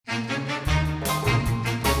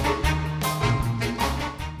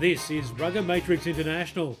This is Rugger Matrix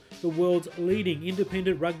International, the world's leading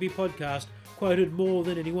independent rugby podcast, quoted more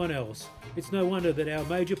than anyone else. It's no wonder that our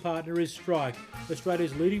major partner is Strike,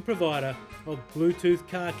 Australia's leading provider of Bluetooth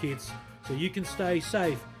car kits, so you can stay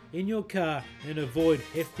safe in your car and avoid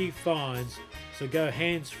hefty fines. So go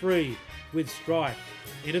hands-free with Strike.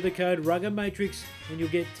 Enter the code RuggerMatrix and you'll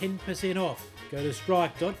get 10% off. Go to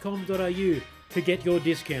strike.com.au to get your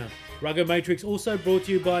discount. Rugger Matrix also brought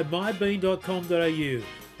to you by mybean.com.au.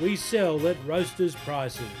 We sell at roasters'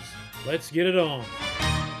 prices. Let's get it on.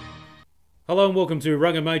 Hello and welcome to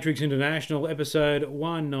Rugger Matrix International, episode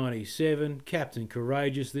 197. Captain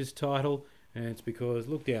Courageous, this title, and it's because,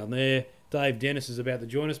 look down there, Dave Dennis is about to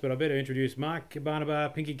join us, but I better introduce Mark Barnabar,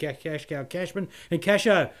 Pinky Cash Cow Cashman, and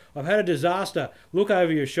Casho. I've had a disaster. Look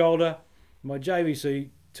over your shoulder. My JVC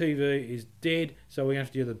TV is dead, so we have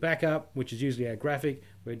to do the backup, which is usually our graphic,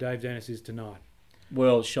 where Dave Dennis is tonight.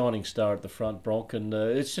 Well, shining star at the front, Bronk, and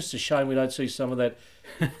it's just a shame we don't see some of that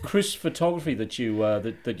crisp photography that you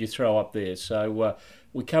that you throw up there. So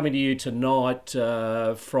we're coming to you tonight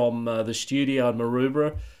from the studio in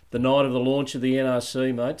Maroubra, the night of the launch of the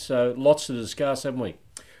NRC, mate. So lots to discuss, haven't we?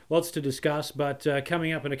 Lots to discuss, but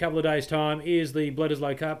coming up in a couple of days' time is the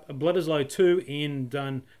Bledisloe Cup, Bledisloe 2 in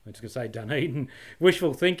Dunedin.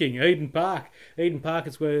 Wishful thinking, Eden Park. Eden Park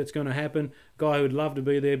is where it's going to happen. Guy who would love to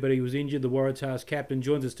be there, but he was injured. The Waratahs captain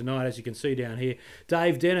joins us tonight, as you can see down here.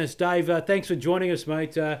 Dave Dennis. Dave, thanks for joining us,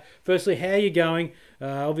 mate. Firstly, how are you going?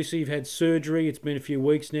 Obviously, you've had surgery. It's been a few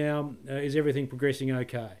weeks now. Is everything progressing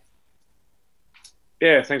okay?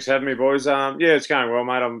 Yeah, thanks for having me, boys. It's going well,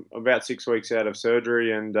 mate. I'm about 6 weeks out of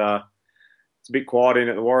surgery, and it's a bit quiet in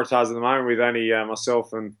at the Waratahs at the moment with only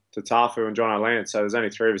myself and Tatafu and John O'Lance. So there's only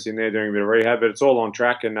three of us in there doing a bit of rehab, but it's all on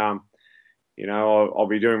track. And, I'll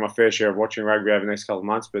be doing my fair share of watching rugby over the next couple of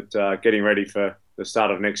months, but getting ready for the start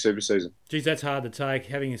of next super season. Geez, that's hard to take,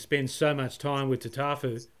 having to spend so much time with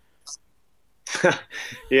Tatafu.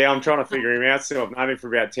 Yeah, I'm trying to figure him out still. I've known him for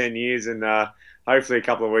about 10 years, and hopefully a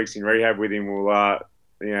couple of weeks in rehab with him will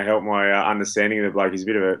help my understanding of the bloke. He's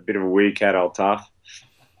a bit of a weird cat, old Tough.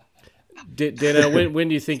 Deno, when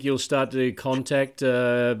do you think you'll start to do contact?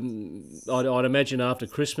 I'd imagine after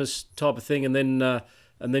Christmas type of thing, and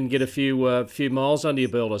then get a few miles under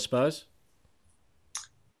your belt, I suppose.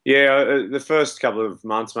 Yeah, the first couple of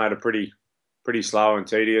months, mate, are pretty slow and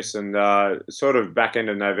tedious, and sort of back end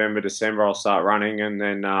of November, December, I'll start running, and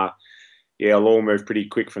then I'll all move pretty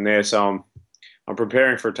quick from there. So I'm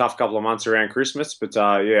preparing for a tough couple of months around Christmas, but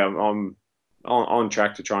I'm on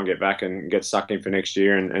track to try and get back and get stuck in for next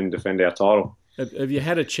year and defend our title. Have you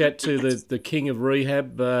had a chat to the king of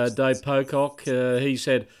rehab, Dave Pocock? He's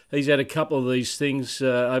had a couple of these things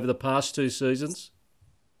over the past two seasons.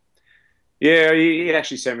 Yeah, he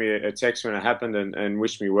actually sent me a text when it happened and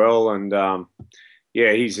wished me well. And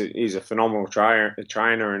he's a phenomenal trainer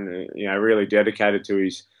and really dedicated to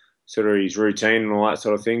his routine and all that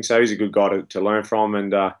sort of thing. So he's a good guy to learn from.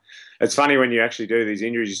 And it's funny when you actually do these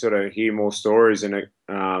injuries, you sort of hear more stories. And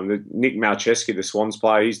Nick Malcheski, the Swans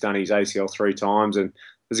player, he's done his ACL 3 times. And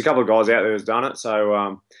there's a couple of guys out there who's done it.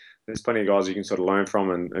 So there's plenty of guys you can sort of learn from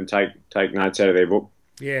and take notes out of their book.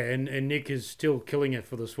 Yeah, and Nick is still killing it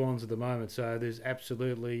for the Swans at the moment, so there's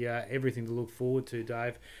absolutely everything to look forward to,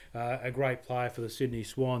 Dave. A great player for the Sydney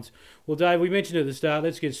Swans. Well, Dave, we mentioned at the start,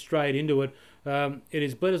 let's get straight into it. It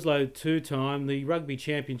is Bledisloe 2 time. The Rugby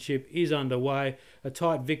Championship is underway. A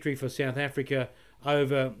tight victory for South Africa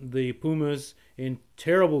over the Pumas in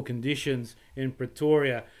terrible conditions in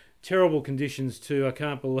Pretoria. Terrible conditions too, I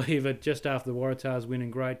can't believe it, just after the Waratahs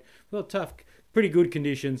winning great. Well, tough, pretty good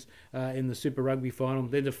conditions in the Super Rugby final.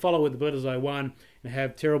 Then to follow with the Bledisloe 1 and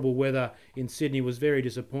have terrible weather in Sydney was very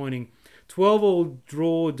disappointing. 12-all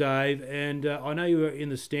draw, Dave, and I know you were in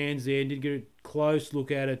the stands there and did get a close look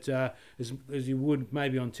at it as you would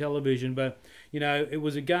maybe on television, but it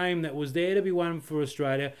was a game that was there to be won for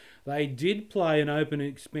Australia. They did play an open,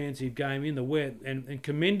 expansive game in the wet, and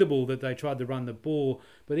commendable that they tried to run the ball,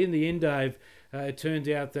 but in the end, Dave, it turned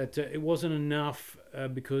out that it wasn't enough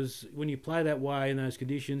because when you play that way in those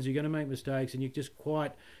conditions, you're going to make mistakes and you just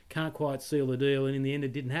can't quite seal the deal. And in the end,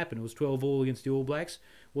 it didn't happen. It was 12-all against the All Blacks.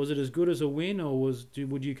 Was it as good as a win, or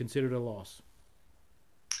would you consider it a loss?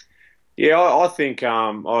 Yeah, I think I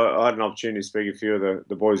had an opportunity to speak to a few of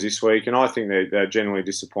the boys this week, and I think they're generally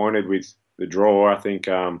disappointed with the draw. I think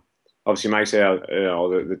obviously makes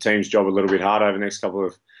the team's job a little bit harder over the next couple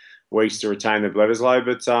of weeks to retain the Bledisloe,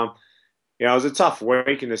 but it was a tough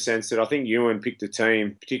week in the sense that I think Ewan picked a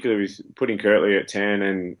team, particularly with putting Kirtley at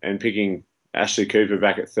 10 and picking Ashley Cooper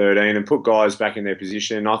back at 13 and put guys back in their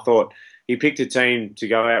position. I thought he picked a team to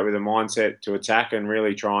go out with a mindset to attack and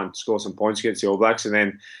really try and score some points against the All Blacks, and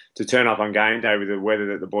then to turn up on game day with the weather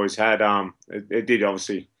that the boys had. It did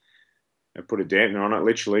obviously put a dampener on it,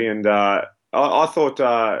 literally. And I thought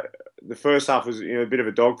the first half was a bit of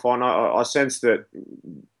a dogfight. I sensed that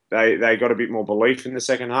they got a bit more belief in the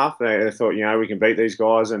second half. They thought, we can beat these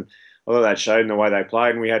guys, and I thought that showed in the way they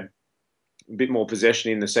played. And we had a bit more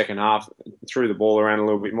possession in the second half, threw the ball around a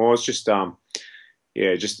little bit more. It's just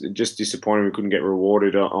just disappointing we couldn't get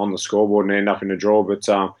rewarded on the scoreboard and end up in a draw. But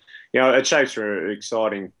it shapes for an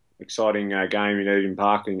exciting game in Eden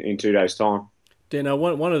Park in 2 days' time. Dano,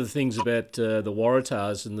 one of the things about the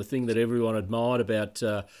Waratahs, and the thing that everyone admired about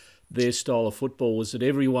their style of football, was that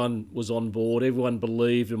everyone was on board, everyone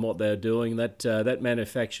believed in what they were doing. That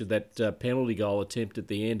manufactured that penalty goal attempt at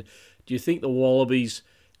the end. Do you think the Wallabies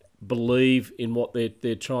believe in what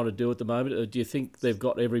they're trying to do at the moment? Or do you think they've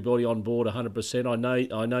got everybody on board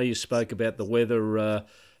 100%? I know you spoke about the weather,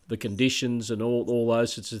 the conditions, and all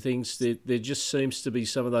those sorts of things. There just seems to be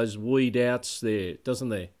some of those wee doubts there, doesn't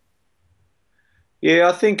there? Yeah,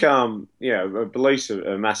 I think belief's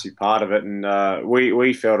a massive part of it, and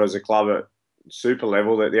we felt as a club at super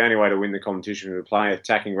level that the only way to win the competition was to play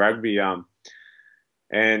attacking rugby.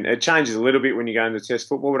 And it changes a little bit when you go into Test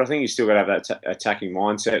football, but I think you still got to have that attacking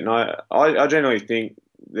mindset. And I generally think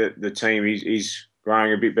that the team is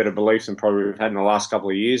growing a bit better belief than probably we've had in the last couple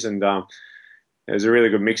of years. And there's a really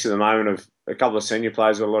good mix at the moment of a couple of senior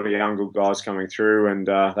players, a lot of young good guys coming through, and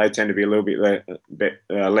they tend to be a little bit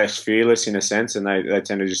less fearless in a sense, and they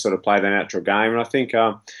tend to just sort of play their natural game. And I think,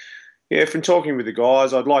 from talking with the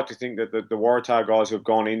guys, I'd like to think that the Waratah guys who have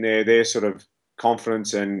gone in there, their sort of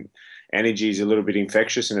confidence and energy is a little bit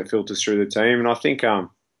infectious, and it filters through the team. And I think, I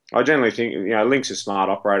generally think, Link's a smart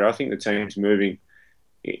operator. I think the team's moving,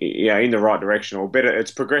 in the right direction, or better.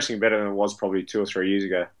 It's progressing better than it was probably 2 or 3 years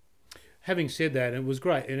ago. Having said that, it was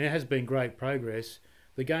great, and it has been great progress.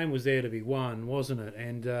 The game was there to be won, wasn't it?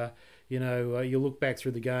 And you look back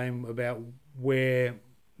through the game about where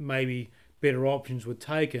maybe better options were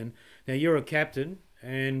taken. Now you're a captain,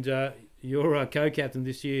 and your co-captain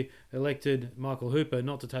this year elected Michael Hooper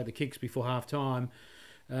not to take the kicks before half time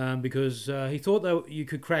because he thought that you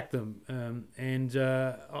could crack them.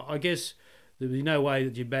 I guess there'd be no way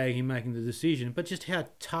that you bag him making the decision. But just how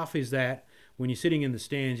tough is that when you're sitting in the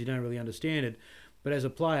stands? You don't really understand it. But as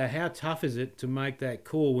a player, how tough is it to make that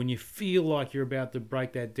call when you feel like you're about to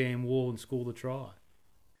break that damn wall and score the try?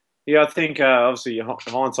 Yeah, I think obviously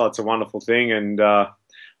hindsight's a wonderful thing, and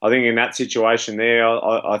I think in that situation there,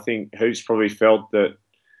 I think Hoops probably felt that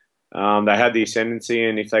they had the ascendancy,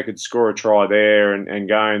 and if they could score a try there and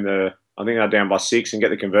go in I think they're down by 6 and get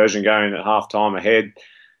the conversion going at half time ahead,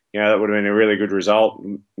 that would have been a really good result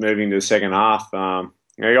moving to the second half.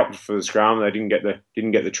 He opted for the scrum. They didn't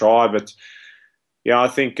get the try, but I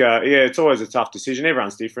think it's always a tough decision.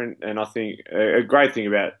 Everyone's different, and I think a great thing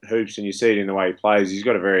about Hoops, and you see it in the way he plays, he's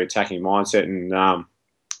got a very attacking mindset, and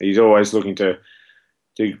he's always looking to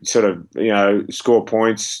sort of score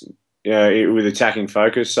points with attacking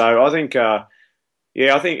focus. So I think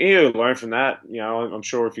I think he'll learn from that. I'm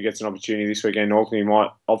sure if he gets an opportunity this weekend in Auckland, he might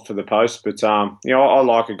opt for the post. But I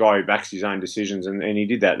like a guy who backs his own decisions, and he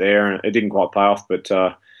did that there, and it didn't quite pay off. But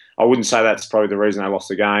I wouldn't say that's probably the reason they lost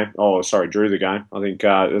the game. Drew the game. I think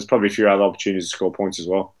there's probably a few other opportunities to score points as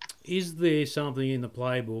well. Is there something in the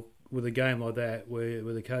playbook with a game like that where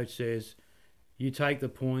the coach says, you take the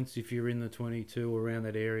points if you're in the 22 or around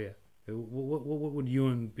that area? What would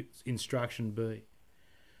your instruction be?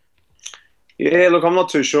 Yeah, look, I'm not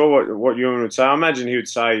too sure what Ewan would say. I imagine he would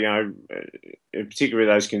say, particularly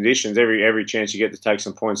those conditions, every chance you get to take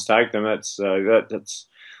some points, take them. That's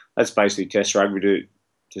basically Test rugby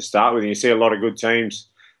to start with. And you see a lot of good teams,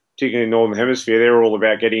 particularly in the Northern Hemisphere, they're all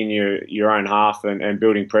about getting your own half and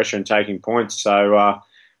building pressure and taking points. So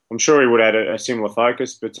I'm sure he would have had a similar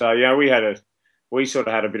focus. But we sort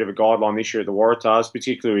of had a bit of a guideline this year at the Waratahs,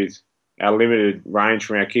 particularly with our limited range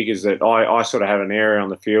from our kickers, that I sort of have an area on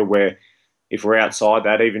the field where if we're outside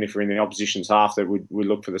that, even if we're in the opposition's half, that we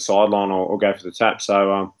look for the sideline or go for the tap.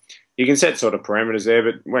 So you can set sort of parameters there,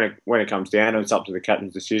 but when it comes down, it's up to the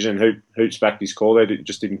captain's decision. Hoops backed his call there, it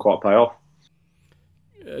just didn't quite pay off.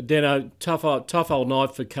 Dano, tough old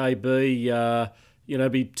night for KB.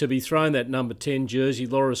 To be thrown that number 10 jersey, a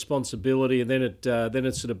lot of responsibility, and then it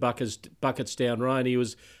sort of buckets down rain. He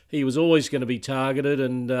was always going to be targeted,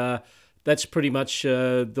 and that's pretty much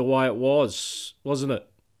the way it was, wasn't it?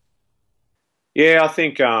 Yeah, I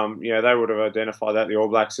think they would have identified that the All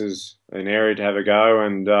Blacks as an area to have a go,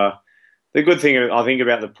 and the good thing I think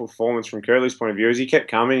about the performance from Curley's point of view is he kept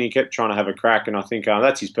coming, he kept trying to have a crack, and I think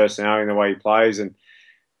that's his personality and the way he plays, and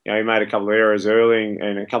he made a couple of errors early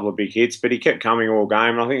and a couple of big hits, but he kept coming all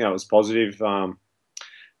game, and I think that was positive.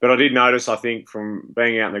 But I did notice, I think, from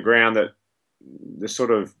being out in the ground that the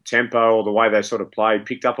sort of tempo or the way they sort of played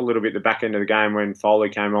picked up a little bit the back end of the game when Foley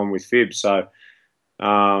came on with Phibbs. So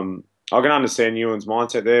I can understand Ewan's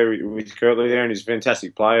mindset there with Kirtley there, and he's a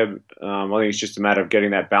fantastic player. I think it's just a matter of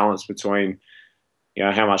getting that balance between,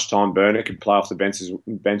 how much time Burnett could play off the bench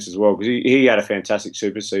as well, because he had a fantastic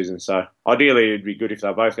super season. So ideally, it'd be good if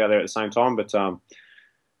they're both out there at the same time. But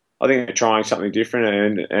I think they're trying something different,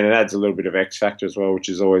 and it adds a little bit of X factor as well, which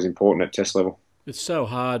is always important at Test level. It's so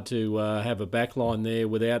hard to have a back line there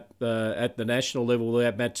without at the national level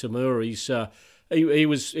without Matt Tamura. He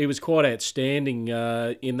was quite outstanding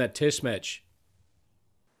in that Test match.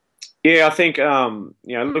 Yeah, I think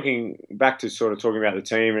looking back to sort of talking about the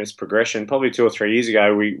team and its progression, probably 2 or 3 years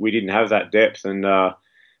ago we didn't have that depth, and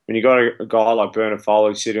when you got a guy like Bernard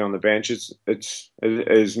Foley sitting on the bench, it's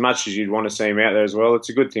as much as you'd want to see him out there as well. It's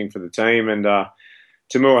a good thing for the team, and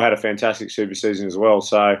Tamura had a fantastic super season as well.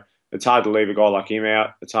 So it's hard to leave a guy like him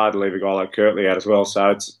out. It's hard to leave a guy like Kirtley out as well. So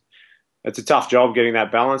it's a tough job getting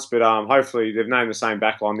that balance, but hopefully they've named the same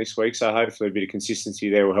backline this week, so hopefully a bit of consistency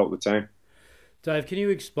there will help the team. Dave, can you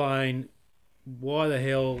explain why the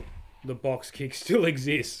hell the box kick still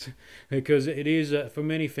exists? Because it is, for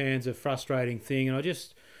many fans, a frustrating thing, and I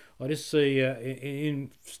just see in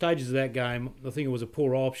stages of that game, I think it was a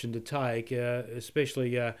poor option to take,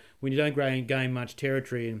 especially when you don't gain much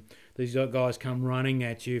territory and these guys come running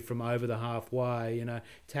at you from over the halfway.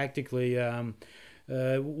 Tactically,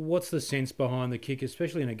 what's the sense behind the kick,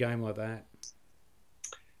 especially in a game like that?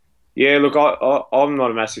 Yeah, look, I'm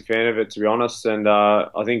not a massive fan of it, to be honest, and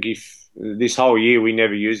I think if this whole year we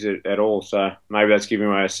never used it at all, so maybe that's giving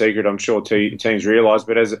away a secret. I'm sure teams realise,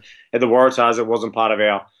 but at the Waratahs, it wasn't part of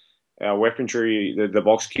our weaponry, the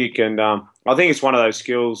box kick, and I think it's one of those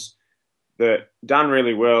skills that done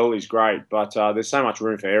really well is great, but there's so much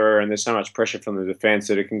room for error and there's so much pressure from the defence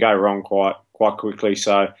that it can go wrong quite quickly.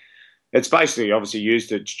 So it's basically obviously used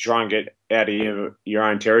to try and get out of your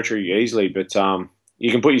own territory easily, but you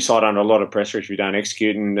can put your side under a lot of pressure if you don't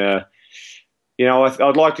execute. And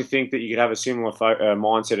I'd like to think that you could have a similar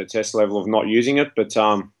mindset at Test level of not using it, but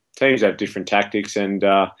teams have different tactics. And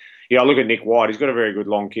I look at Nick White; he's got a very good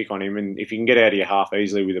long kick on him, and if you can get out of your half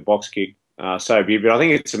easily with a box kick, so be it. But I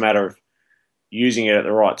think it's a matter of using it at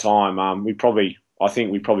the right time. I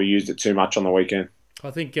think we probably used it too much on the weekend. I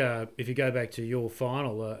think if you go back to your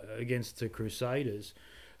final against the Crusaders,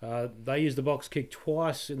 they used the box kick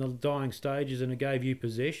twice in the dying stages, and it gave you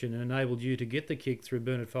possession and enabled you to get the kick through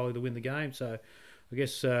Bernard Foley to win the game. So I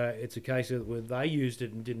guess it's a case of where they used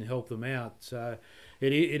it and didn't help them out. So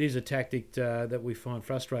it is a tactic that we find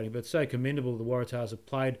frustrating, but it's so commendable the Waratahs have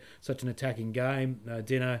played such an attacking game,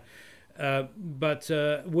 Dino. But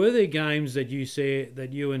were there games that you see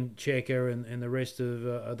that you and Checker and the rest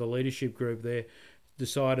of the leadership group there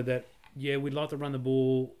decided that, we'd like to run the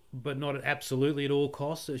ball, but not absolutely at all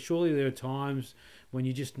costs? Surely there are times when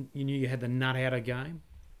you knew you had the nut out of game?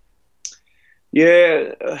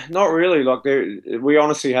 Yeah, not really. We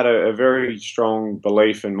honestly had a very strong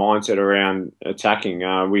belief and mindset around attacking.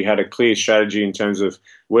 We had a clear strategy in terms of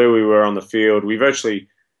where we were on the field. We virtually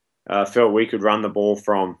felt we could run the ball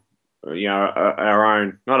from not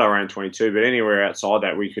our own 22, but anywhere outside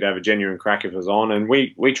that we could have a genuine crack if it was on. And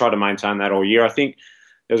we tried to maintain that all year. I think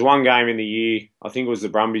there's one game in the year, I think it was the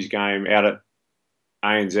Brumbies game out at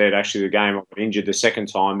ANZ, actually the game I got injured the second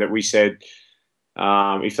time, that we said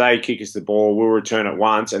if they kick us the ball, we'll return it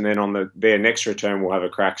once, and then on their next return we'll have a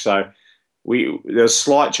crack. So there's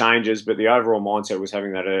slight changes, but the overall mindset was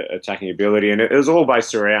having that attacking ability, and it was all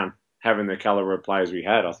based around having the calibre of players we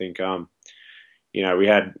had. I think we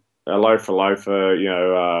had a loafer,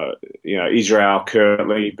 Israel,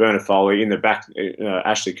 Kirtley, Bernard Foley in the back,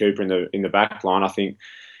 Ashley Cooper in the back line. I think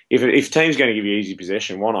if team's going to give you easy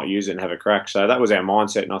possession, why not use it and have a crack? So that was our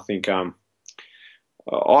mindset, and I think I'd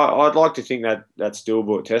like to think that that's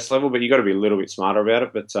doable at Test level, but you've got to be a little bit smarter about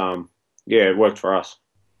it. But it worked for us.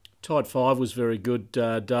 Tide 5 was very good,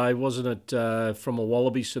 Dave, wasn't it? From a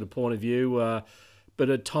Wallaby sort of point of view. But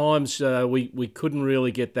at times we couldn't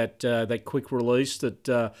really get that quick release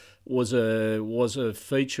that was a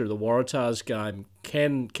feature of the Waratahs game.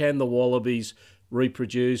 Can the Wallabies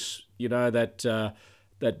reproduce that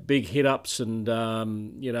big hit ups and the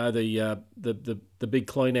big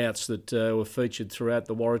clean outs that were featured throughout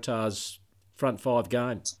the Waratahs front 5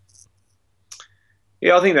 games?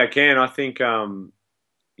 Yeah, I think they can. I think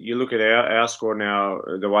you look at our squad now,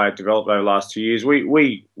 the way it developed over the last 2 years,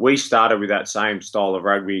 we started with that same style of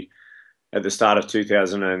rugby at the start of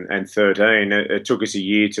 2013. It took us a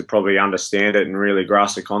year to probably understand it and really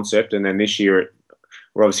grasp the concept. And then this year,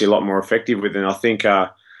 we're obviously a lot more effective with it. And I think,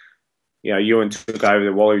 Ewan took over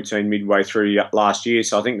the Wallaby team midway through last year.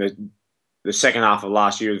 So I think the second half of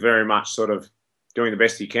last year was very much sort of doing the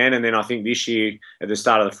best he can. And then I think this year, at the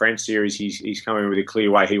start of the French series, he's coming with a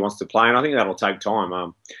clear way he wants to play. And I think that'll take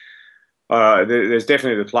time. There's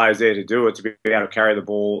definitely the players there to do it, to be able to carry the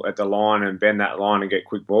ball at the line and bend that line and get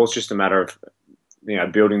quick balls. It's just a matter of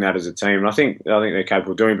building that as a team. And I think they're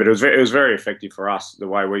capable of doing it. But it was very effective for us, the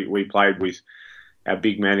way we played with our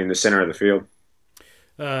big man in the centre of the field.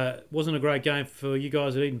 Wasn't a great game for you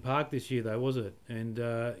guys at Eden Park this year, though, was it? And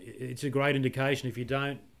it's a great indication if you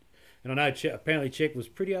don't. And I know apparently Czech was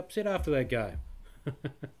pretty upset after that game.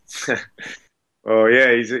 Oh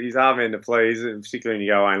yeah, he's hard man to please, particularly when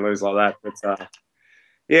you go away and lose like that. But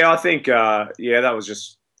I think that was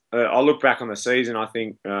just. I look back on the season. I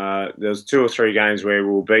think there was 2 or 3 games where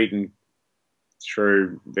we were beaten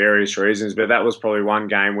through various reasons, but that was probably one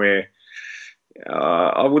game where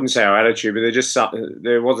I wouldn't say our attitude, but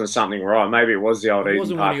there wasn't something right. Maybe it was the old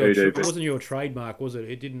Eden Park hoodoo. It wasn't your trademark, was it?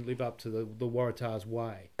 It didn't live up to the Waratahs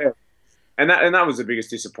way. Yeah. And that was the biggest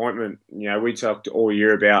disappointment. We talked all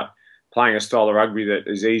year about playing a style of rugby that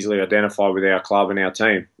is easily identified with our club and our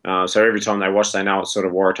team. So every time they watch, they know it's sort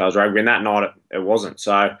of Waratahs rugby. And that night, it wasn't.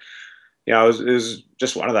 So, it was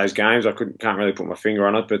just one of those games. I can't really put my finger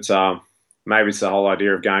on it, but maybe it's the whole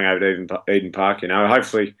idea of going over to Eden Park.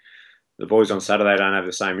 Hopefully the boys on Saturday don't have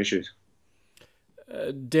the same issues.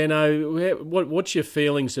 Dano, what's your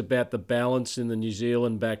feelings about the balance in the New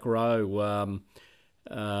Zealand back row?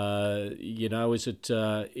 Is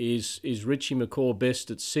Richie McCaw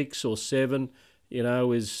best at 6 or 7? Have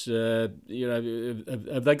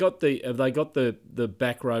they got the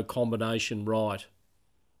back row combination right?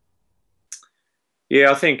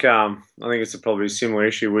 Yeah, I think it's probably a similar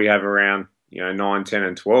issue we have around 9, 10,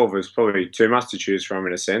 and 12. It's probably too much to choose from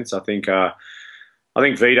in a sense. I think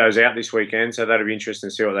Vito's out this weekend, so that'll be interesting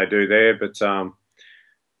to see what they do there. But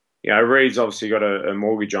Reed's obviously got a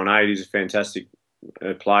mortgage on 8. He's a fantastic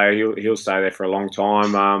player. He'll stay there for a long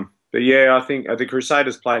time. I think the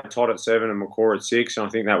Crusaders played Todd at 7 and McCaw at 6, and I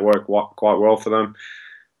think that worked quite well for them.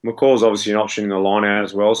 McCaw's obviously an option in the line out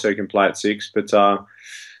as well, so he can play at 6. But I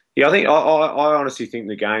honestly think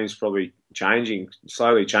the game's probably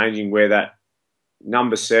slowly changing, where that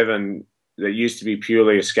number 7 that used to be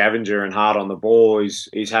purely a scavenger and hard on the ball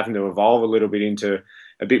is having to evolve a little bit into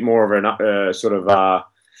a bit more of a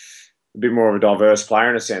bit more of a diverse player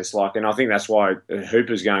in a sense. And I think that's why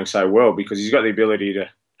Hooper's going so well, because he's got the ability to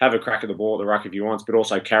have a crack at the ball at the ruck if he wants, but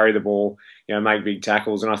also carry the ball, make big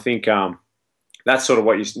tackles. And I think that's sort of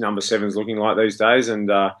what your number 7's looking like these days.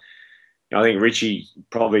 And I think Richie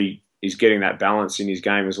probably is getting that balance in his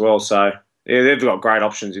game as well. So yeah, they've got great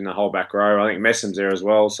options in the whole back row. I think Messham's there as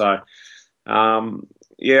well. So I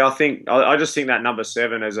just think that number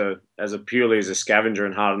 7 as a purely as a scavenger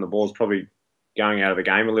and hard on the ball is probably going out of the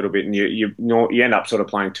game a little bit, and you end up sort of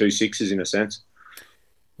playing 2 6s in a sense.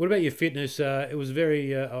 What about your fitness? It was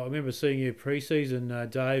very. I remember seeing you pre-season,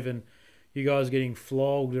 Dave, and you guys getting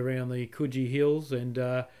flogged around the Coogee Hills, and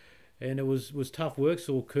it was tough work.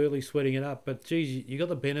 Saw Curtly sweating it up, but geez, you got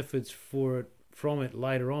the benefits from it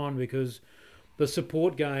later on, because the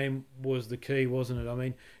support game was the key, wasn't it? I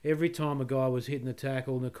mean, every time a guy was hitting the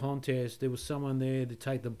tackle in the contest, there was someone there to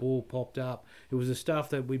take the ball popped up. It was the stuff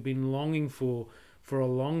that we'd been longing for a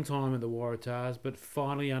long time at the Waratahs, but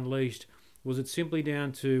finally unleashed. Was it simply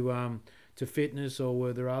down to fitness, or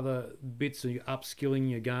were there other bits of upskilling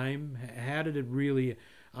your game? How did it really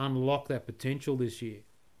unlock that potential this year?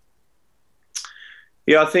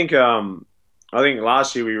 Yeah, I think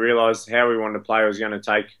last year we realised how we wanted to play was going to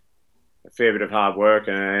take a fair bit of hard work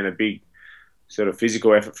and a big sort of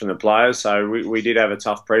physical effort from the players. So we did have a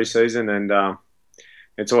tough pre-season, and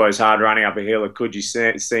it's always hard running up a hill at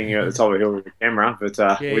Coogee, seeing you at the top of the hill with a camera, but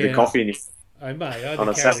with a coffee in your... Oh, mate, I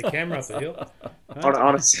didn't carry the camera up the hill.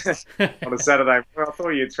 on a Saturday, I thought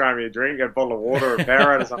you'd throw me a drink, a bottle of water, or a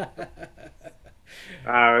Powerade or something.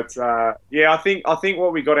 I think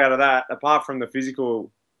what we got out of that, apart from the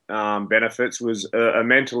physical benefits, was a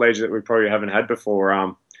mental edge that we probably haven't had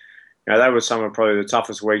before. That was some of probably the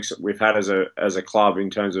toughest weeks that we've had as a club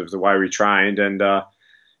in terms of the way we trained, and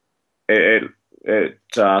it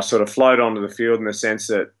sort of flowed onto the field in the sense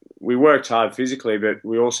that we worked hard physically, but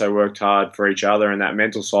we also worked hard for each other, and that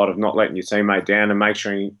mental side of not letting your teammate down and make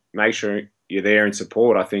sure you're there in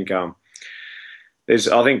support. I think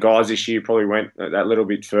guys this year probably went that little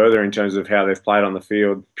bit further in terms of how they've played on the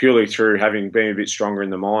field, purely through having been a bit stronger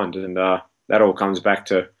in the mind, and that all comes back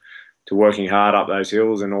to to working hard up those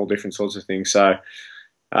hills and all different sorts of things. So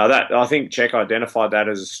that I think Czech identified that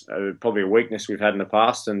as probably a weakness we've had in the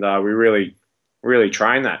past, and we really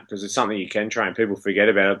train that because it's something you can train. People forget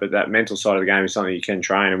about it, but that mental side of the game is something you can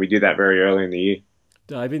train, and we did that very early in the year.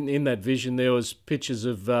 Dave, in that vision, there was pictures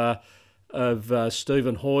of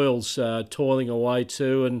Stephen Hoyles toiling away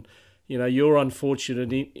too, and your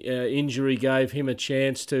unfortunate injury gave him a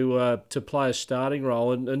chance to play a starting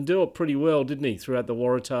role and do it pretty well, didn't he, throughout the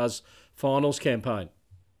Waratahs finals campaign?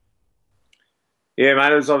 Yeah,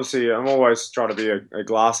 mate. It was obviously I'm always trying to be a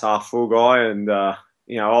glass half full guy, and I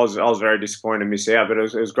was very disappointed to miss out, but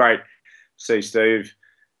it was great to see Steve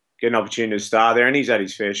get an opportunity to start there, and he's had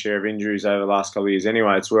his fair share of injuries over the last couple of years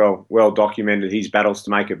anyway. It's well documented his battles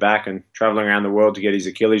to make it back and travelling around the world to get his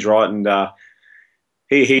Achilles right, and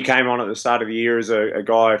he came on at the start of the year as a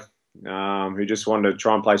guy who just wanted to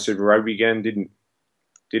try and play Super Rugby again. Didn't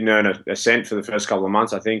earn a cent for the first couple of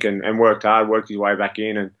months, I think, and worked hard, worked his way back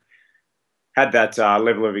in, and had that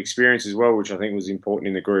level of experience as well, which I think was important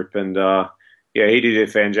in the group. And he did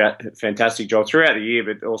a fantastic job throughout the year,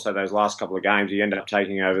 but also those last couple of games, he ended up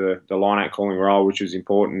taking over the line-out calling role, which was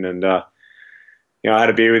important. And I had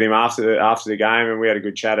a beer with him after the game, and we had a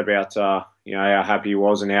good chat about how happy he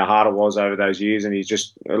was and how hard it was over those years. And he's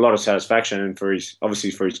just a lot of satisfaction, and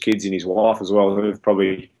obviously for his kids and his wife as well, who have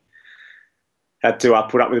probably had to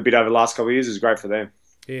put up with a bit over the last couple of years. It was great for them.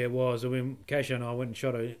 Yeah, it was. I mean, Casho and I went and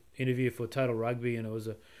shot an interview for Total Rugby, and it was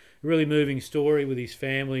a really moving story with his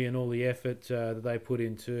family and all the effort that they put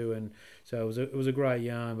into, and so it was a great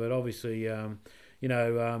yarn. But obviously,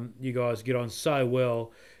 you guys get on so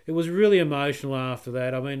well. It was really emotional after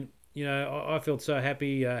that. I mean, I felt so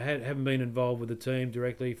happy. Haven't been involved with the team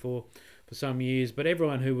directly for some years, but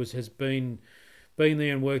everyone who has been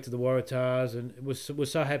there and worked at the Waratahs and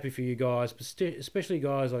was so happy for you guys, especially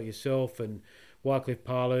guys like yourself and Wycliffe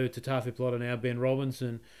Palu, Tatafi Plata now, Ben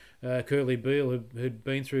Robinson, Curtly Beale, who'd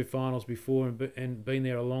been through finals before and been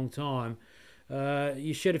there a long time.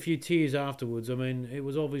 You shed a few tears afterwards. I mean, it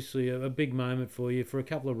was obviously a big moment for you for a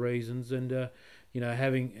couple of reasons, and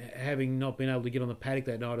having not been able to get on the paddock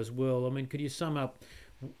that night as well. I mean, could you sum up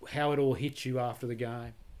how it all hit you after the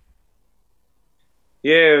game?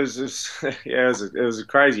 Yeah, it was a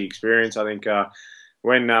crazy experience. I think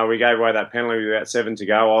when we gave away that penalty with about 7 to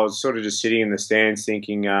go, I was sort of just sitting in the stands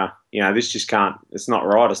thinking, this just can't. It's not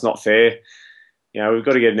right. It's not fair. We've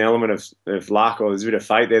got to get an element of luck, or there's a bit of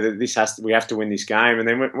fate there that we have to win this game. And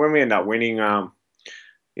then when we end up winning, I'm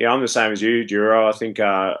the same as you, Duro. I think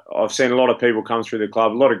I've seen a lot of people come through the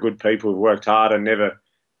club, a lot of good people who've worked hard and never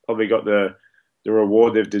probably got the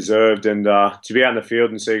reward they've deserved. And to be out in the field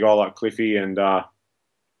and see a guy like Cliffy and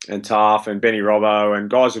Taff and Benny Robbo and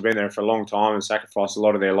guys who've been there for a long time and sacrificed a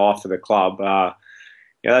lot of their life for the club, that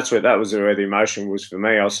was where the emotion was for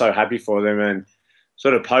me. I was so happy for them, and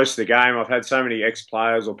sort of post the game, I've had so many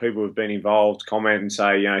ex-players or people who've been involved comment and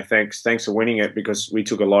say, thanks for winning it, because we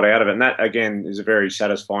took a lot out of it. And that, again, is a very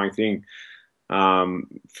satisfying thing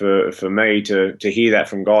for me to hear that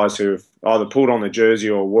from guys who've either pulled on the jersey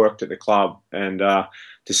or worked at the club, and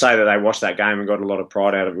to say that they watched that game and got a lot of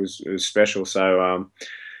pride out of it was special. So,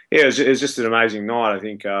 it was just an amazing night. I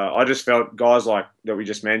think I just felt guys like that we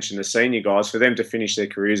just mentioned, the senior guys, for them to finish their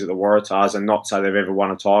careers at the Waratahs and not say they've ever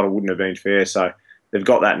won a title wouldn't have been fair. So they've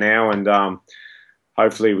got that now, and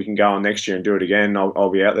hopefully we can go on next year and do it again. I'll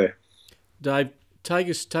be out there. Dave, take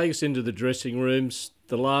us into the dressing rooms.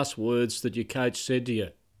 The last words that your coach said to you.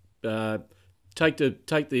 Take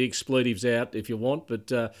the expletives out if you want,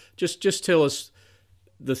 but just tell us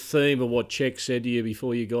the theme of what Czech said to you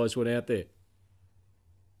before you guys went out there.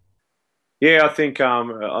 Yeah, I think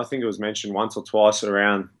it was mentioned once or twice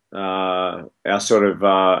around our sort of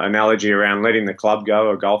analogy around letting the club go,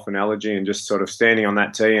 a golf analogy, and just sort of standing on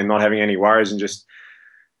that tee and not having any worries and just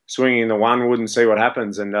swinging the one wood and see what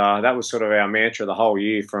happens. And that was sort of our mantra the whole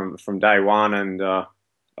year from day one. And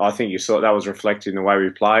I think you saw that was reflected in the way we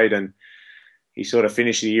played. And he sort of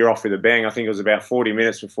finished the year off with a bang. I think it was about 40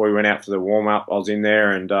 minutes before we went out for the warm-up. I was in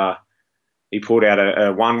there, and he pulled out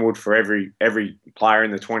a one wood for every player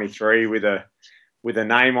in the 23 with a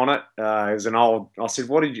name on it. It was an old. I said,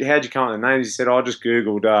 how'd you come up with the names? He said, I just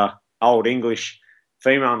googled old English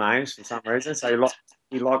female names for some reason. So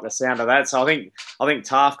he liked the sound of that. So I think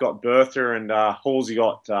Taff got Bertha and Halsey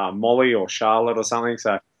got Molly or Charlotte or something.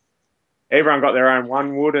 So everyone got their own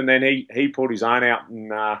one wood, and then he pulled his own out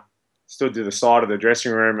and stood to the side of the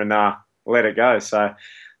dressing room and let it go. So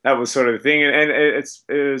that was sort of the thing, and it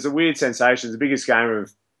was a weird sensation. It's the biggest game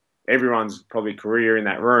of everyone's probably career in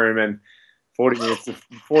that room, and 40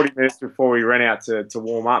 minutes before we ran out to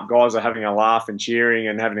warm up, guys are having a laugh and cheering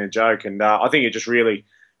and having a joke, and I think it just really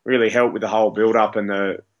really helped with the whole build up and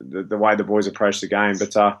the way the boys approached the game.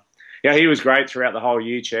 But yeah, he was great throughout the whole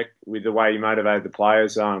year, Check, with the way he motivated the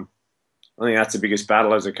players. I think that's the biggest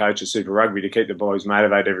battle as a coach of Super Rugby, to keep the boys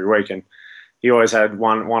motivated every week. And he always had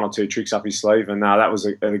one or two tricks up his sleeve, and that was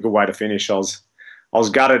a good way to finish. I was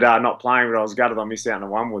gutted not playing, but I was gutted I missed out on a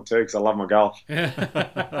one wood too, because I love my golf.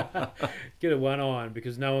 Get a one iron,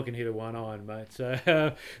 because no one can hit a one iron, mate.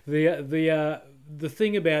 So the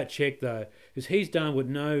thing about Check though is he's done what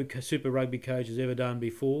no Super Rugby coach has ever done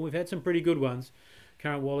before. We've had some pretty good ones,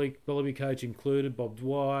 current Wallaby coach included, Bob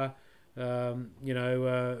Dwyer. Rob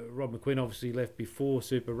McQueen obviously left before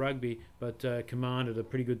Super Rugby, but commanded a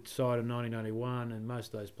pretty good side in 1991, and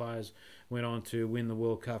most of those players went on to win the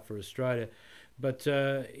World Cup for Australia. But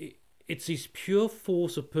it's his pure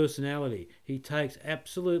force of personality. He takes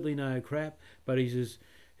absolutely no crap, but he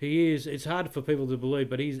is. It's hard for people to believe,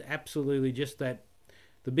 but he's absolutely just that.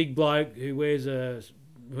 The big bloke who wears a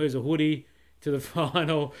hoodie to the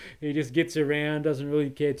final. He just gets around, doesn't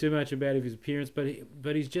really care too much about his appearance,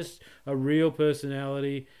 but he's just a real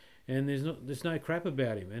personality, and there's no crap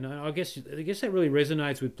about him. And I guess that really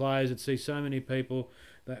resonates with players that see so many people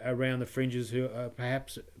around the fringes who are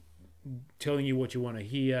perhaps telling you what you want to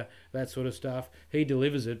hear, that sort of stuff. He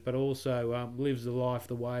delivers it, but also lives the life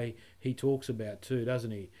the way he talks about too,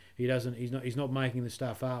 doesn't he? He's not making the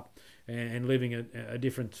stuff up and living a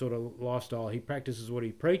different sort of lifestyle. He practices what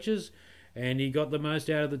he preaches, and he got the most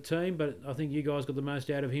out of the team, but I think you guys got the most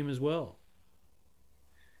out of him as well.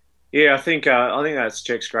 Yeah, I think that's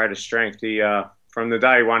Check's greatest strength. He from the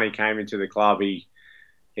day one he came into the club, he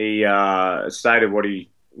stated what he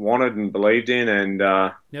wanted and believed in, and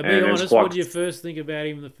now be honest, what did you first think about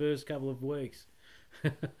him in the first couple of weeks?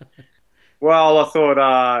 Well, I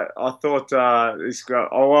thought this guy.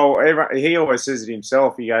 Oh well, he always says it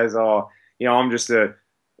himself. He goes, I'm just a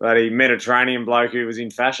bloody Mediterranean bloke who was in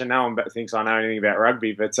fashion. No one thinks I know anything about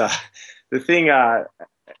rugby. But the thing,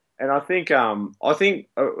 and I think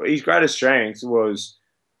his greatest strength was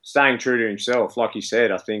staying true to himself. Like you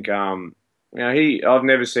said, I think I've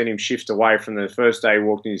never seen him shift away from the first day he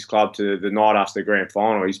walked in his club to the night after the grand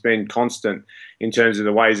final. He's been constant in terms of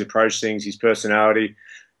the way he's approached things, his personality.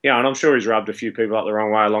 Yeah, and I'm sure he's rubbed a few people up the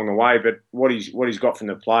wrong way along the way, but what he's got from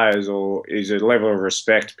the players is a level of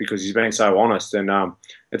respect, because he's been so honest, and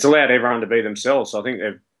it's allowed everyone to be themselves. So I think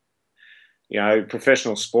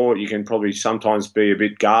professional sport, you can probably sometimes be a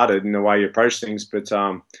bit guarded in the way you approach things, but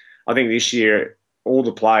I think this year all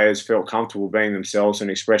the players felt comfortable being themselves and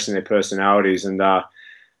expressing their personalities, and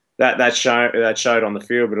that showed on the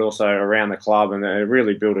field, but also around the club, and it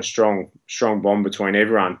really built a strong bond between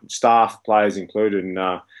everyone, staff, players included. And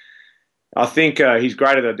I think he's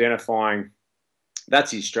great at identifying.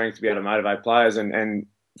 That's his strength, to be able to motivate players. And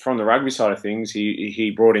from the rugby side of things,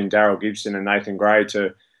 he brought in Daryl Gibson and Nathan Gray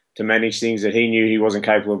to manage things that he knew he wasn't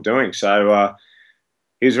capable of doing. So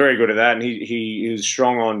he was very good at that, and he was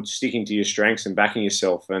strong on sticking to your strengths and backing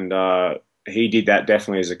yourself. And he did that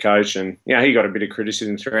definitely as a coach, and he got a bit of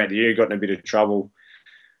criticism throughout the year. He got in a bit of trouble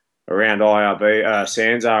around IRB,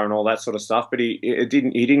 Sanzar, and all that sort of stuff. But he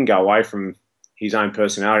didn't go away from his own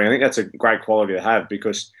personality. I think that's a great quality to have,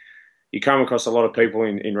 because you come across a lot of people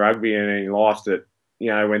in rugby and in life that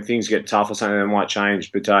when things get tough or something, they might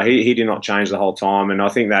change. But he did not change the whole time, and I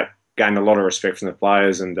think that gained a lot of respect from the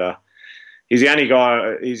players. And he's the only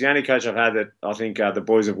coach I've had that I think the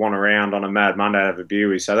boys have won around on a Mad Monday to have a beer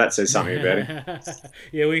with. So that says something about him.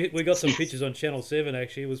 Yeah, we got some pictures on Channel 7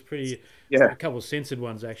 actually. It was pretty, a couple of censored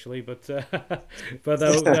ones actually, but they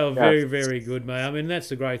were very, very good, mate. I mean, that's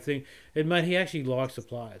the great thing. And mate, he actually likes the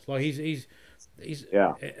players. Like he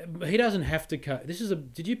doesn't have to coach.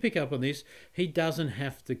 Did you pick up on this? He doesn't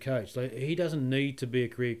have to coach. Like, he doesn't need to be a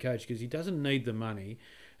career coach, because he doesn't need the money.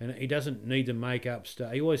 And he doesn't need to make up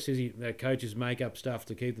stuff. He always says that coaches make up stuff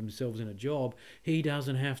to keep themselves in a job. He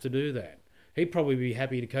doesn't have to do that. He'd probably be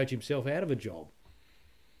happy to coach himself out of a job.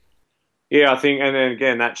 Yeah, I think, and then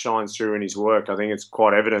again, that shines through in his work. I think it's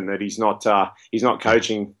quite evident that he's not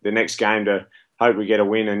coaching the next game to hope we get a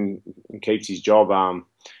win and keeps his job.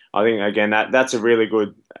 I think again that's a really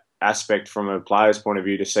good aspect from a player's point of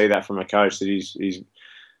view, to see that from a coach, that he's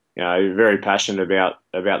very passionate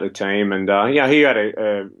about the team. And he had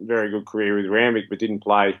a very good career with Randwick, but didn't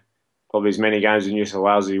play probably as many games in New South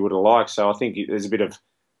Wales as he would have liked. So I think there's a bit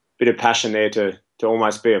of passion there to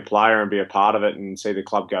almost be a player and be a part of it and see the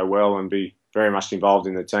club go well and be very much involved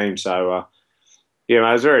in the team. So it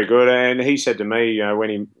was very good. And he said to me when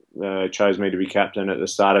he chose me to be captain at the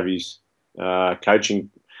start of his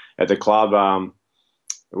coaching at the club,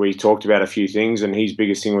 we talked about a few things, and his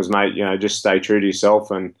biggest thing was, mate, just stay true to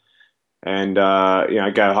yourself. And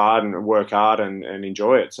go hard and work hard and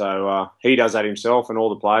enjoy it. So he does that himself, and all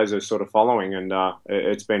the players are sort of following, and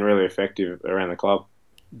it's been really effective around the club.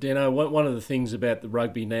 Dino, one of the things about the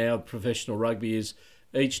rugby now, professional rugby, is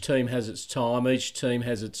each team has its time, each team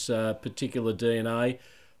has its particular DNA.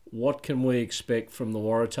 What can we expect from the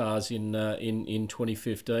Waratahs in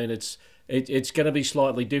 2015? It's going to be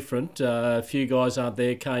slightly different. A few guys aren't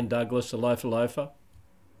there. Kane Douglas, a loafer.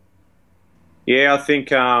 Yeah, I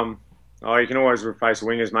think. You can always replace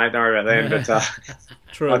wingers, mate. Don't worry about them. But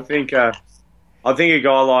True. I think a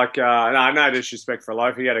guy like no disrespect for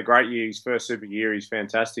Loafer. He had a great year. His first super year, he's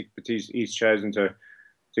fantastic. But he's chosen to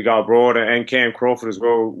go abroad. And Cam Crawford as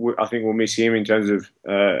well. I think we'll miss him in terms of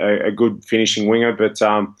a good finishing winger. But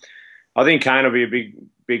I think Kane will be a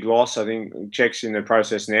big loss. I think Czech's in the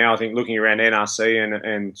process now. I think looking around NRC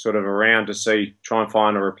and sort of around to try and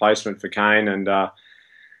find a replacement for Kane. And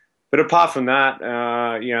but apart from that,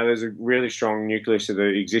 there's a really strong nucleus of the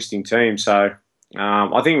existing team. So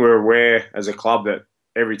I think we're aware as a club that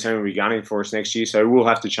every team will be gunning for us next year. So we'll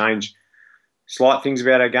have to change slight things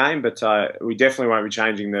about our game, but we definitely won't be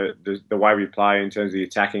changing the way we play in terms of the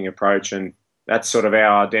attacking approach. And that's sort of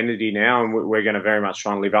our identity now, and we're going to very much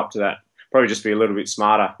try and live up to that. Probably just be a little bit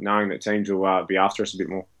smarter, knowing that teams will be after us a bit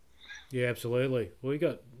more. Yeah, absolutely. Well, we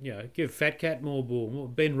got give Fat Cat more ball.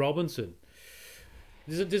 Ben Robinson.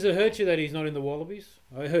 Does it hurt you that he's not in the Wallabies?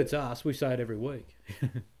 It hurts us. We say it every week.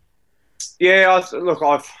 Yeah, I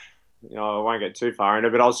won't get too far into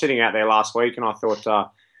it, but I was sitting out there last week and I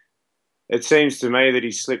thought it seems to me that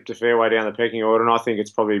he's slipped a fair way down the pecking order, and I think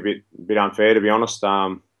it's probably a bit unfair, to be honest.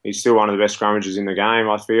 He's still one of the best scrummagers in the game,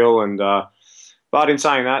 I feel, and but in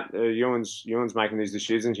saying that, Ewan's making these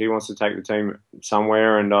decisions. He wants to take the team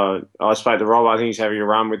somewhere, and I spoke to Rob. I think he's having a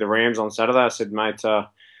run with the Rams on Saturday. I said, mate,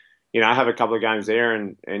 have a couple of games there,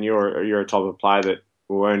 and you're a type of player that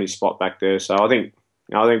will earn his spot back there. So I think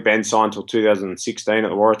Ben signed till 2016 at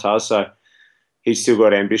the Waratahs, so he's still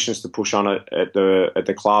got ambitions to push on it at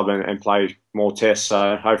the club and play more tests.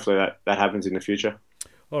 So hopefully that happens in the future.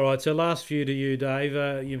 All right. So last few to you,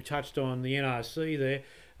 Dave. You've touched on the NRC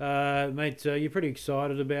there, mate. You're pretty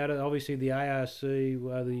excited about it. Obviously, the ARC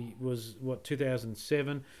was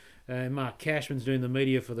 2007. Mark Cashman's doing the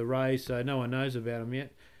media for the Rays, so no one knows about him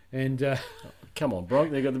yet. And come on,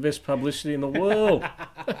 Bronk, they've got the best publicity in the world.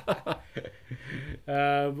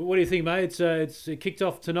 But what do you think, mate? It's kicked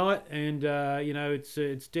off tonight, and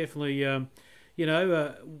it's definitely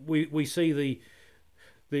we see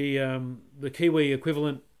the Kiwi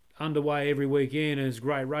equivalent underway every weekend, and it's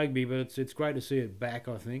great rugby, but it's great to see it back,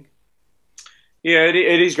 I think. Yeah, it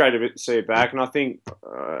is great to see it back, and I think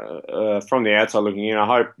from the outside looking in, I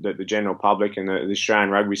hope that the general public and the Australian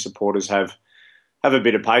rugby supporters have a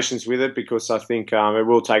bit of patience with it, because I think it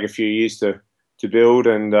will take a few years to build,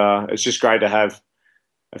 and it's just great to have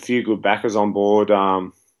a few good backers on board.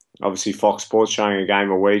 Obviously, Fox Sports showing a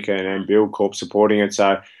game a week, and Build Corp supporting it.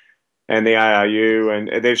 So, and the ARU,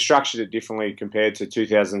 and they've structured it differently compared to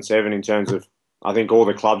 2007 in terms of, I think all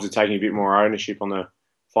the clubs are taking a bit more ownership on the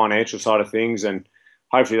financial side of things, and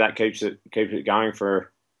hopefully that keeps it going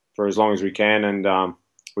for as long as we can. And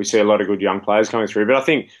we see a lot of good young players coming through. But I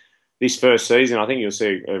think this first season, I think you'll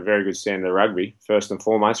see a very good standard of rugby, first and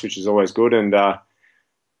foremost, which is always good. And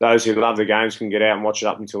those who love the games can get out and watch it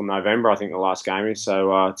up until November, I think the last game is.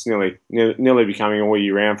 So it's nearly becoming all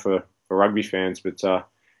year round for rugby fans. But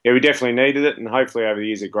we definitely needed it, and hopefully over the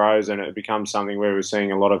years it grows and it becomes something where we're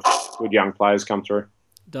seeing a lot of good young players come through.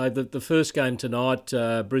 Dave, the first game tonight,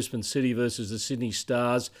 Brisbane City versus the Sydney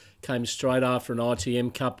Stars, came straight after an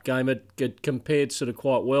ITM Cup game. It compared sort of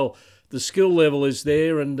quite well. The skill level is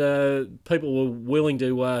there, and people were willing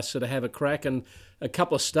to sort of have a crack, and a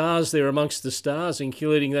couple of stars there amongst the stars,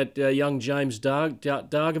 including that young James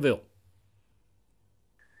Dargaville.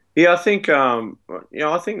 Yeah, I think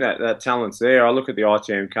I think that talent's there. I look at the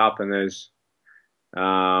ITM Cup, and there's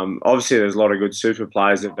obviously there's a lot of good super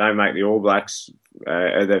players that don't make the All Blacks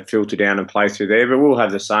that filter down and play through there. But we'll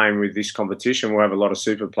have the same with this competition. We'll have a lot of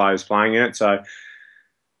super players playing in it, so.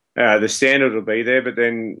 The standard will be there, but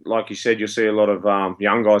then, like you said, you'll see a lot of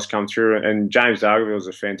young guys come through. And James Dargaville is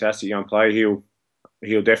a fantastic young player.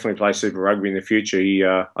 He'll definitely play Super Rugby in the future.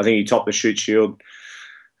 I think he topped the Shute Shield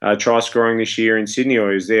try scoring this year in Sydney, or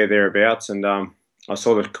he was thereabouts. And I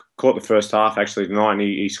caught the first half actually tonight, and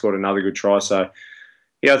he scored another good try. So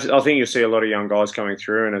yeah, I think you'll see a lot of young guys coming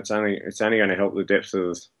through, and it's only going to help the depth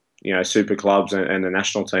of super clubs and the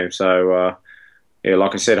national team. So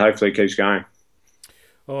like I said, hopefully it keeps going.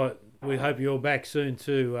 All right, we hope you're back soon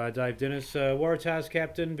too, Dave Dennis. Waratahs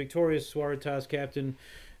captain, victorious Waratahs captain,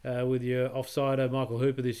 with your offsider Michael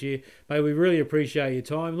Hooper this year. Mate, we really appreciate your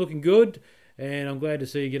time. Looking good, and I'm glad to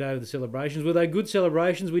see you get over the celebrations. Were they good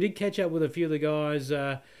celebrations? We did catch up with a few of the guys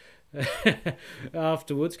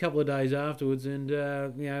afterwards, a couple of days afterwards, and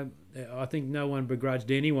I think no one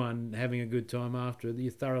begrudged anyone having a good time after it. You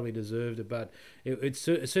thoroughly deserved it, but it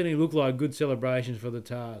certainly looked like good celebrations for the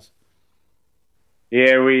Tars.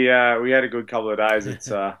 Yeah, we had a good couple of days. It's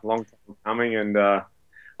a long time coming, and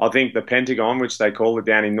I think the Pentagon, which they call it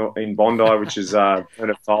down in Bondi, which is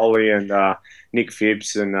Bernard Foley and Nick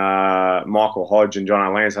Phipps and Michael Hodge and John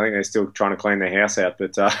O'Lance. I think they're still trying to clean their house out,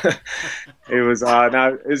 but it was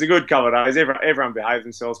it was a good couple of days. Everyone behaved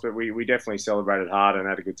themselves, but we definitely celebrated hard and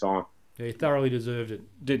had a good time. Yeah, he thoroughly deserved it.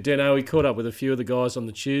 Deno, we caught up with a few of the guys on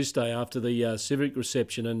the Tuesday after the Civic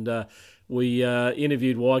reception, and we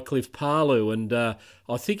interviewed Wycliffe Palu, and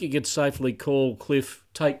I think you could safely call Cliff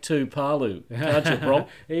Take Two Palu, can't you, Bronk?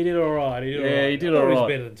 He did all right. He did all right. He was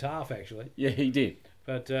better than Taff, actually. Yeah, he did.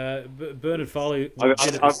 But Bernard Foley, I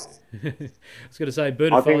was going to say,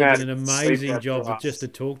 Bernard Foley did an amazing job just to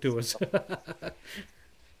talk to us.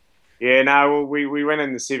 Yeah, no, we went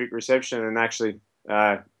in the Civic reception, and actually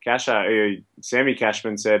Sammy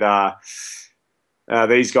Cashman said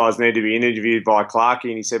these guys need to be interviewed by Clarkey,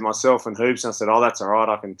 and he said myself and Hoops, and I said, oh, that's all right,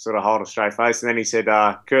 I can sort of hold a straight face. And then he said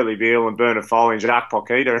Curtly Beale and Bernard Foley and Jacques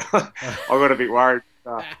Poquita. I got a bit worried.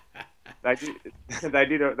 They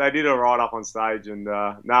did all right up on stage, and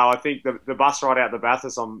no, I think the bus ride out the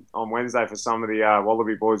Bathurst on Wednesday for some of the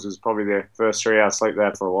Wallaby boys was probably their first 3 hours sleep they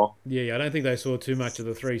had for a while. Yeah, I don't think they saw too much of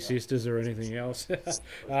the Three Sisters or anything else.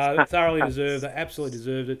 Thoroughly deserved it, absolutely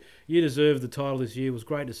deserved it. You deserved the title this year. It was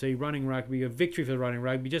great to see running rugby, a victory for running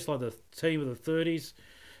rugby, just like the team of the 30s,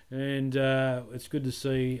 and it's good to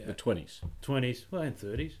see the 20s, well, and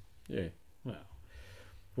 30s. Yeah.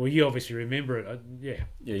 Well, you obviously remember it. Yeah,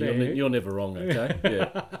 you're never wrong, okay?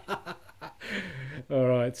 Yeah. All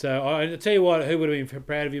right. So I tell you what, who would have been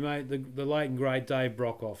proud of you, mate? The late and great Dave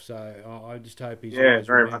Brockhoff. So I just hope he's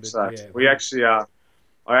very much so. Yeah. We actually, I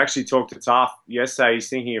actually talked to Taff yesterday. He's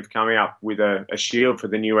thinking of coming up with a shield for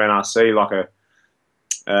the new NRC, like a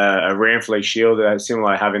Ramfleet shield,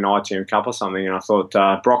 similar to having ITM Cup or something. And I thought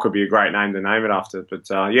Brock would be a great name to name it after. But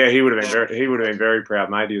he would have been very proud,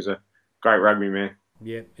 mate. He was a great rugby man.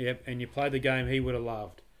 Yep, and you played the game he would have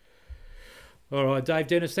loved. All right, Dave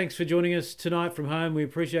Dennis, thanks for joining us tonight from home. We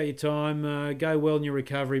appreciate your time. Go well in your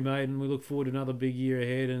recovery, mate, and we look forward to another big year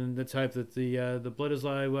ahead. And let's hope that the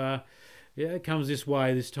Bledisloe comes this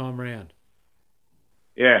way this time round.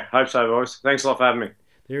 Yeah, hope so, boys. Thanks a lot for having me.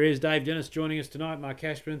 There is Dave Dennis joining us tonight. Mark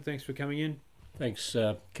Cashman, thanks for coming in. Thanks.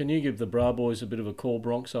 Can you give the Bra Boys a bit of a call,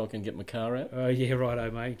 Bronx, so I can get my car out? Yeah, righto,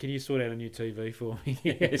 mate. Can you sort out a new TV for me?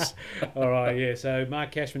 Yes. All right, yeah. So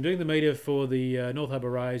Mark Cashman doing the meter for the North Harbour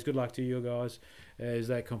Rays. Good luck to you guys as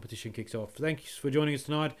that competition kicks off. Thanks for joining us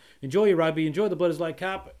tonight. Enjoy your rugby. Enjoy the Bledisloe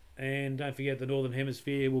Cup. And don't forget the Northern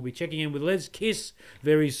Hemisphere. We'll be checking in with Les Kiss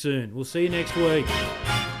very soon. We'll see you next week.